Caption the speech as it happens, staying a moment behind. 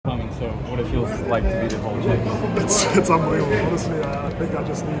So what it feels like to be the whole champion? It's unbelievable. Honestly, I think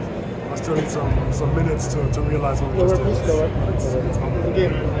I still need some minutes to realize what we just did. It's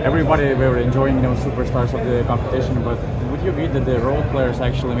unbelievable. Everybody were enjoying, superstars of the competition, but would you agree that the role players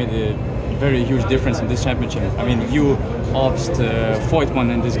actually made a very huge difference in this championship? I mean, you obst Thiemann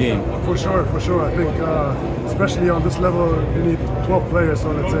in this game. For sure. I think especially on this level, you need 12 players,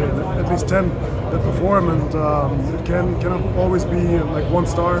 so let's say at least 10 that perform, and it cannot always be like one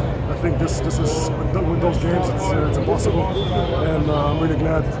star. I think this is with those games it's impossible, and I'm really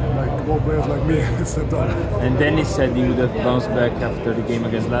glad like role players like me stepped up. And Dennis said he would have bounced back after the game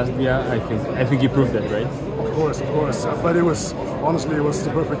against Serbia. I think he proved that, right? Of course. But it was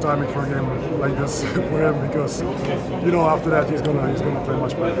the perfect timing for a game like this for him, because after that he's gonna play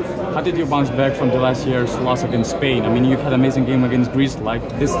much better. How did you bounce back from the last year's loss against Spain? I mean, you had an amazing game against Greece, like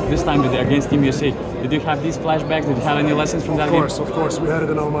this time against Team USA. Did you have these flashbacks? Did you have any lessons from that game? Of course, we had it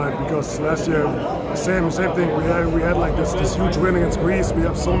in our mind, because last year same thing. We had like this huge win against Greece. We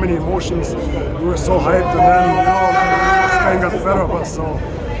have so many emotions. We were so hyped, and then Spain got the better of us. So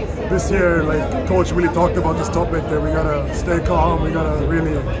this year, like coach really talked about this topic, that we gotta stay calm. We gotta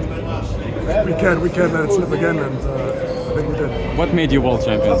really we can't let it slip again, and I think we did. What made you world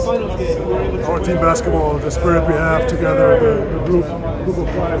champions? Our team basketball, the spirit we have together, the group of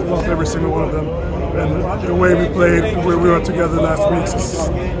guys. Loved every single one of them, and the way we played, where we were together last week.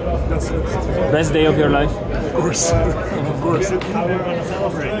 That's it. Best day of your life? Of course. I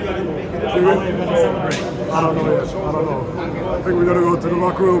don't know yet. I think we're gonna go to the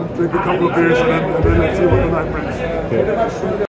locker room, drink a couple of beers, and then let's see what the night brings.